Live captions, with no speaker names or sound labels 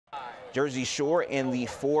Jersey Shore in the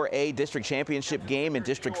 4A district championship game in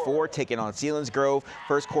District 4, taking on Selinsgrove.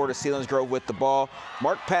 First quarter, Selinsgrove with the ball.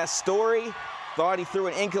 Mark Pastore thought he threw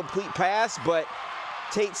an incomplete pass, but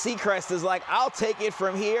Tate Seacrest is like, I'll take it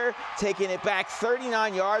from here, taking it back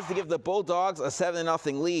 39 yards to give the Bulldogs a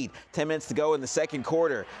 7-0 lead. 10 minutes to go in the second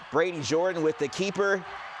quarter. Brady Jordan with the keeper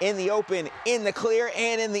in the open, in the clear,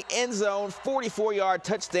 and in the end zone. 44-yard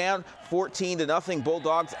touchdown, 14-0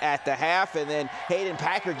 Bulldogs at the half. And then Hayden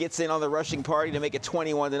Packer gets in on the rushing party to make it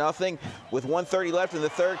 21-0. With 1:30 left in the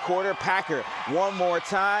third quarter, Packer one more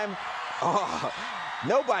time. Oh,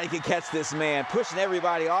 nobody can catch this man, pushing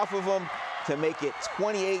everybody off of him to make it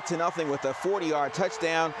 28-0 with a 40-yard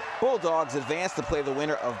touchdown. Bulldogs advance to play the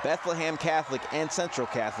winner of Bethlehem Catholic and Central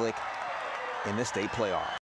Catholic in the state playoff.